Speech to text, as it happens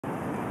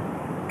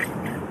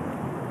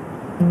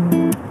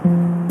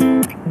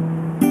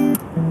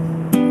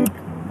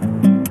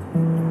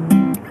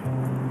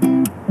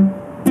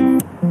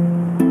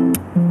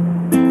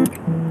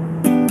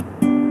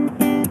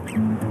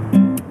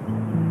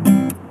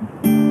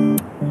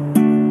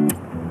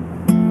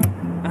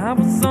I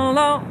was so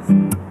lost,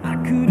 I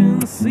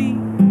couldn't see,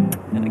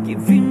 and I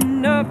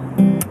giving up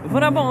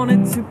what I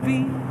wanted to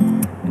be.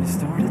 And it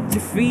started to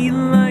feel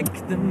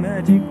like the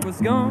magic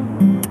was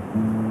gone.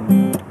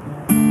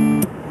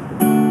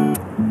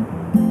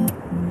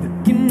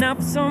 Looking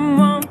up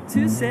someone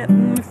to set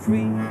me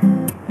free,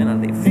 and I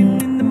live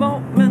in the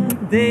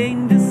moment, they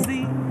in the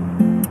sea.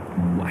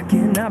 Why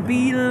can't I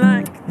be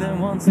like the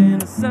ones in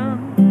the sun?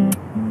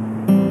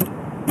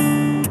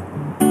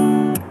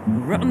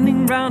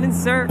 Running round in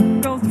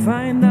circles to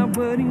find out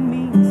what it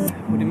means.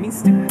 What it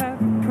means to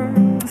have a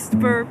purpose, the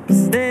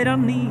purpose that I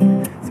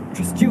need. So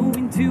trust your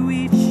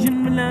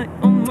intuition, rely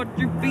on what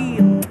you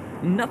feel.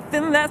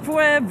 Nothing lasts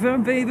forever,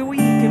 baby, we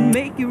can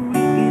make it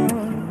real.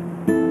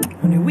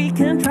 Honey, we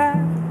can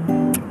try,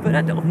 but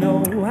I don't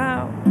know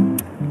how.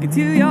 Look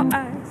into your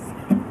eyes,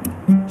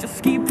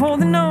 just keep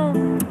holding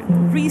on. No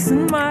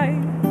reason why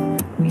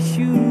we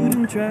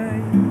shouldn't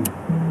try.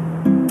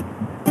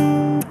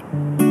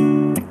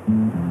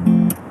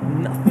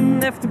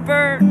 Left to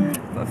burn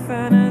by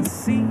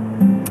fantasy,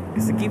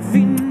 'cause I'm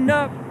giving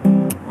up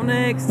on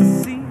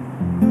ecstasy.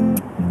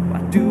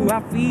 Why do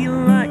I feel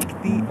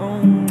like the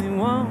only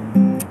one?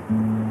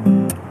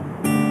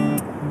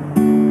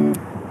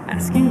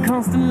 Asking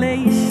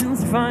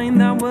constellations,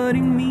 find out what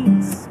it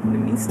means. What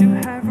it means to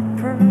have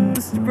a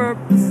purpose, the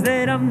purpose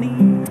that I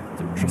need.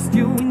 So trust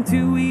your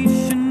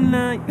intuition,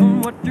 rely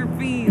on what you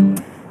feel.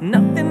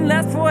 Nothing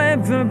lasts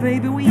forever,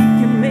 baby, we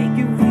can make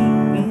it real.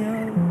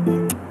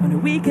 Honey,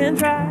 we can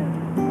try,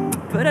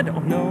 but I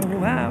don't know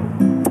how.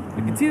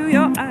 Look into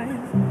your eyes,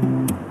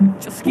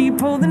 just keep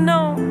holding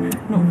on.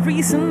 No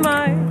reason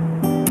why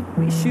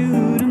we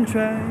shouldn't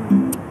try.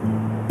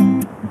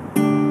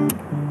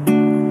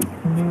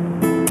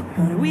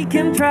 Honey, we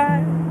can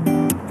try,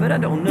 but I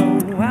don't know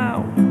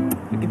how.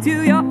 Look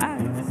into your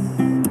eyes,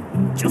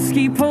 just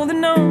keep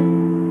holding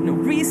on. No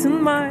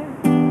reason why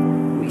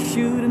we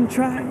shouldn't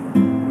try.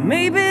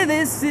 Maybe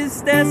this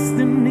is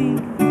destiny.